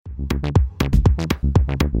Hey,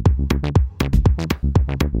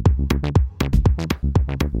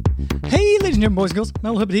 ladies and gentlemen, boys and girls,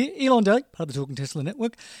 Mel Herbert here, Elon Daily, part of the Talking Tesla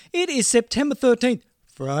Network. It is September 13th,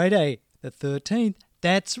 Friday the 13th.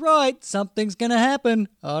 That's right, something's going to happen.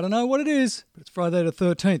 I don't know what it is, but it's Friday the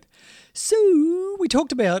 13th. So, we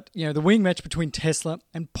talked about, the wing match between Tesla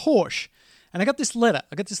and Porsche. And I got this letter.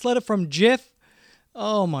 From Jeff.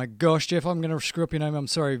 Oh my gosh, Jeff, I'm going to screw up your name. I'm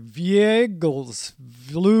sorry. Vlugels,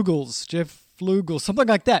 Jeff Vlugels, something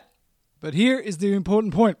like that. But here is the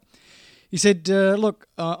important point. He said, look,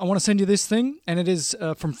 I want to send you this thing, and it is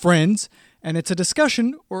from friends, and it's a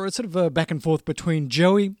discussion, or it's sort of a back and forth between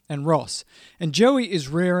Joey and Ross. And Joey is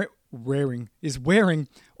wearing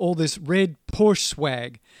all this red Porsche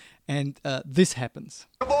swag, and this happens.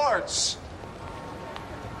 Awards.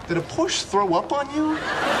 Did a Porsche throw up on you?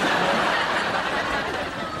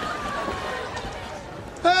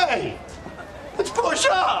 Hey, let's push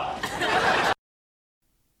up.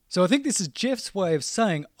 So I think this is Jeff's way of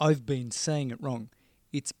saying I've been saying it wrong.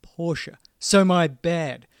 It's Porsche. So my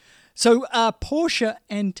bad. So Porsche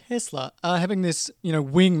and Tesla are having this,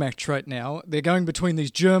 wing match right now. They're going between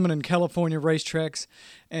these German and California racetracks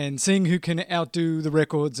and seeing who can outdo the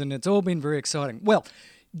records, and it's all been very exciting. Well,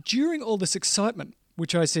 during all this excitement,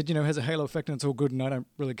 which I said, has a halo effect and it's all good and I don't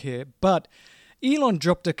really care, but Elon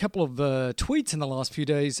dropped a couple of tweets in the last few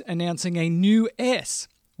days announcing a new S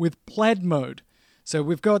with plaid mode. So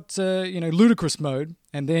we've got, ludicrous mode,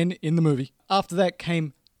 and then in the movie, after that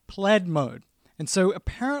came plaid mode. And so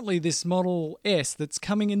apparently this Model S that's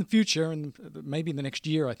coming in the future, and maybe in the next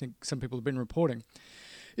year, I think some people have been reporting,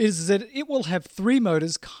 is that it will have three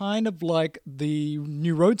motors, kind of like the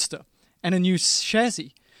new Roadster, and a new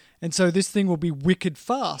chassis. And so this thing will be wicked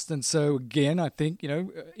fast. And so again, I think,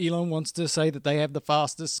 Elon wants to say that they have the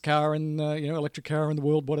fastest car in, electric car in the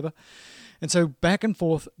world, whatever. And so back and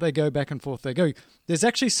forth they go. There's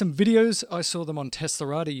actually some videos, I saw them on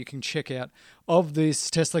Teslarati, you can check out, of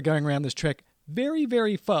this Tesla going around this track very,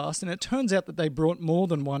 very fast. And it turns out that they brought more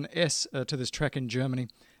than one S to this track in Germany.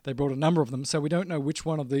 They brought a number of them, so we don't know which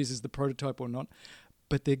one of these is the prototype or not.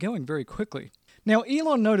 But they're going very quickly. Now,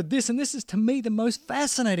 Elon noted this, and this is to me the most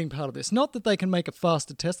fascinating part of this. Not that they can make a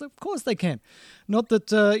faster Tesla. Of course they can. Not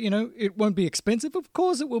that, it won't be expensive. Of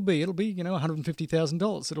course it will be. It'll be,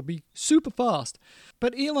 $150,000. It'll be super fast.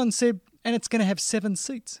 But Elon said, and it's going to have 7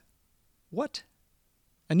 seats. What?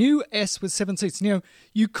 A new S with 7 seats.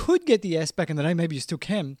 You could get the S back in the day, maybe you still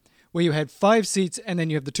can, where you had 5 seats and then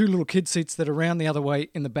you have the 2 little kid seats that are around the other way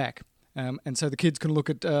in the back. And so the kids can look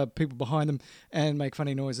at people behind them and make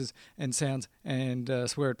funny noises and sounds and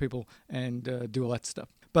swear at people and do all that stuff.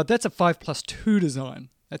 But that's a 5+2 design.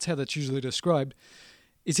 That's how that's usually described.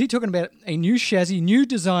 Is he talking about a new chassis, new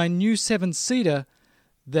design, new 7-seater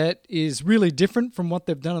that is really different from what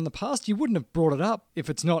they've done in the past? You wouldn't have brought it up if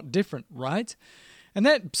it's not different, right? And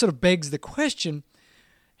that sort of begs the question,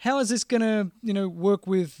 how is this going to, work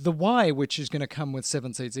with the Y, which is going to come with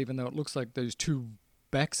 7 seats, even though it looks like those 2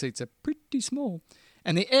 back seats are pretty small.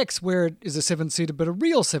 And the X, where it is a 7-seater, but a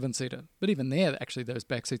real 7-seater. But even there, actually, those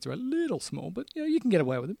back seats are a little small, but, you can get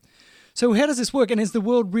away with it. So how does this work? And is the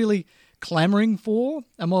world really clamoring for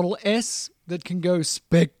a Model S that can go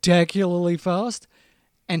spectacularly fast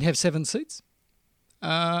and have 7 seats?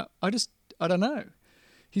 I don't know.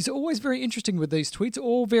 He's always very interesting with these tweets,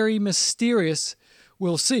 all very mysterious.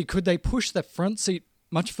 We'll see. Could they push the front seat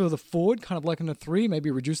much further forward, kind of like in a 3,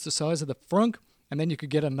 maybe reduce the size of the front? And then you could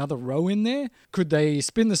get another row in there. Could they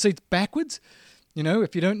spin the seats backwards?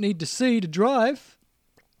 If you don't need to see to drive,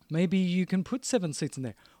 maybe you can put 7 seats in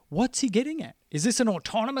there. What's he getting at? Is this an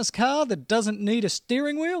autonomous car that doesn't need a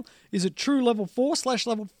steering wheel? Is it true level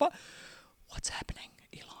 4/level 5? What's happening,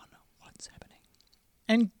 Elon? What's happening?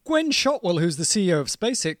 And Gwen Shotwell, who's the CEO of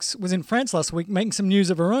SpaceX, was in France last week making some news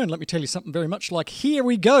of her own. Let me tell you something very much like, here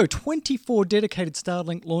we go. 24 dedicated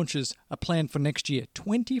Starlink launches are planned for next year.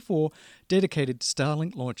 24 dedicated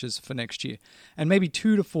Starlink launches for next year. And maybe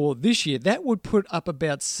 2 to 4 this year. That would put up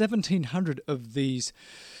about 1,700 of these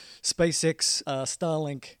SpaceX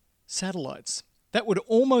Starlink satellites. That would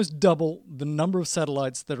almost double the number of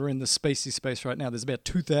satellites that are in the spacey space right now. There's about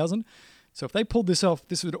 2,000. So if they pulled this off,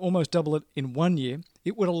 this would almost double it in 1 year.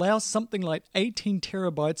 It would allow something like 18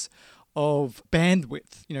 terabytes of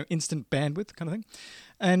bandwidth, instant bandwidth kind of thing.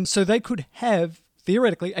 And so they could have,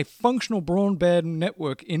 theoretically, a functional broadband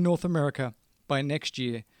network in North America by next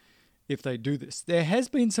year if they do this. There has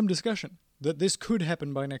been some discussion that this could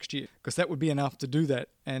happen by next year, because that would be enough to do that.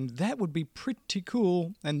 And that would be pretty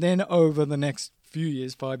cool. And then over the next few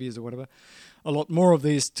years, 5 years or whatever, a lot more of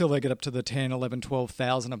these till they get up to the 10, 11,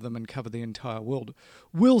 12,000 of them and cover the entire world.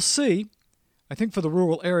 We'll see. I think for the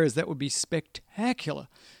rural areas, that would be spectacular.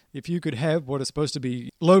 If you could have what is supposed to be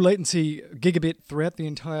low latency gigabit throughout the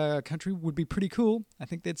entire country, would be pretty cool. I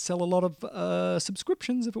think they'd sell a lot of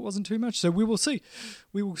subscriptions if it wasn't too much. So we will see.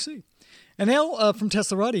 We will see. And now from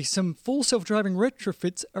Teslarati, some full self-driving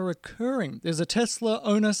retrofits are occurring. There's a Tesla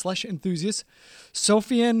owner/enthusiast,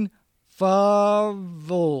 Sofian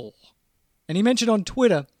Favel. And he mentioned on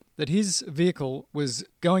Twitter that his vehicle was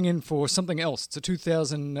going in for something else. It's a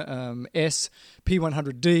 2000 S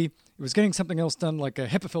P100D. It was getting something else done, like a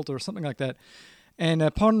HEPA filter or something like that. And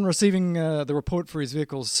upon receiving the report for his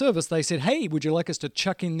vehicle's service, they said, hey, would you like us to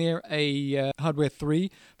chuck in there a hardware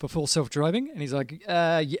 3 for full self-driving? And he's like,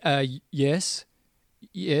 yes.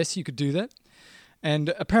 Yes, you could do that.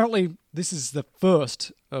 And apparently this is the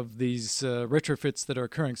first of these retrofits that are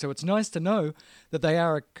occurring. So it's nice to know that they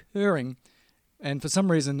are occurring. And for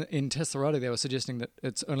some reason in Teslarati, they were suggesting that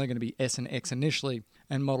it's only going to be S and X initially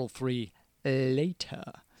and Model 3 later.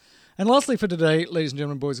 And lastly for today, ladies and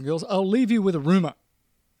gentlemen, boys and girls, I'll leave you with a rumor.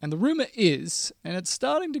 And the rumor is, and it's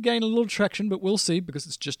starting to gain a little traction, but we'll see because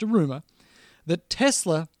it's just a rumor, that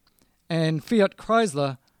Tesla and Fiat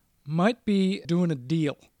Chrysler might be doing a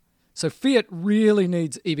deal. So Fiat really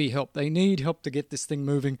needs EV help. They need help to get this thing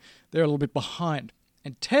moving. They're a little bit behind.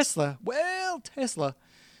 And Tesla,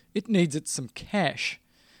 it needs some cash.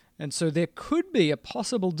 And so there could be a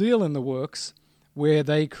possible deal in the works where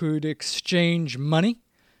they could exchange money,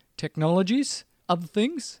 technologies, other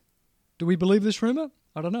things. Do we believe this rumor?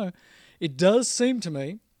 I don't know. It does seem to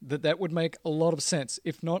me that that would make a lot of sense.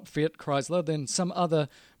 If not Fiat Chrysler, then some other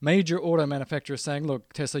major auto manufacturer saying,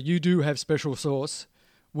 look, Tesla, you do have special sauce.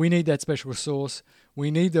 We need that special sauce.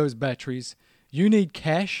 We need those batteries. You need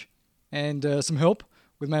cash and some help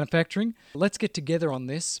with manufacturing. Let's get together on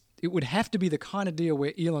this. It would have to be the kind of deal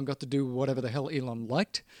where Elon got to do whatever the hell Elon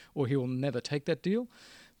liked, or he will never take that deal.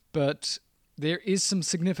 But there is some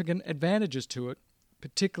significant advantages to it,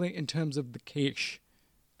 particularly in terms of the cash.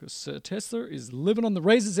 Because Tesla is living on the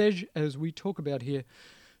razor's edge, as we talk about here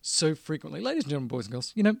so frequently. Ladies and gentlemen, boys and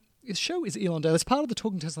girls, this show is Elon Daily. It's part of the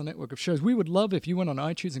Talking Tesla network of shows. We would love if you went on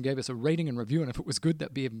iTunes and gave us a rating and review, and if it was good,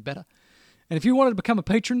 that'd be even better. And if you wanted to become a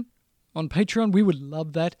patron on Patreon, we would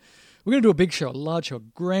love that. We're going to do a big show, a large show, a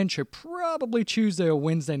grand show, probably Tuesday or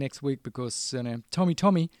Wednesday next week because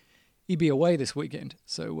Tommy, he'd be away this weekend.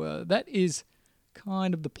 So that is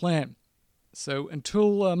kind of the plan. So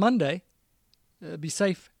until Monday, be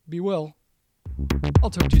safe, be well. I'll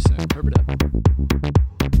talk to you soon. Hope it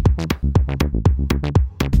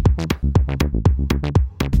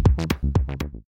up.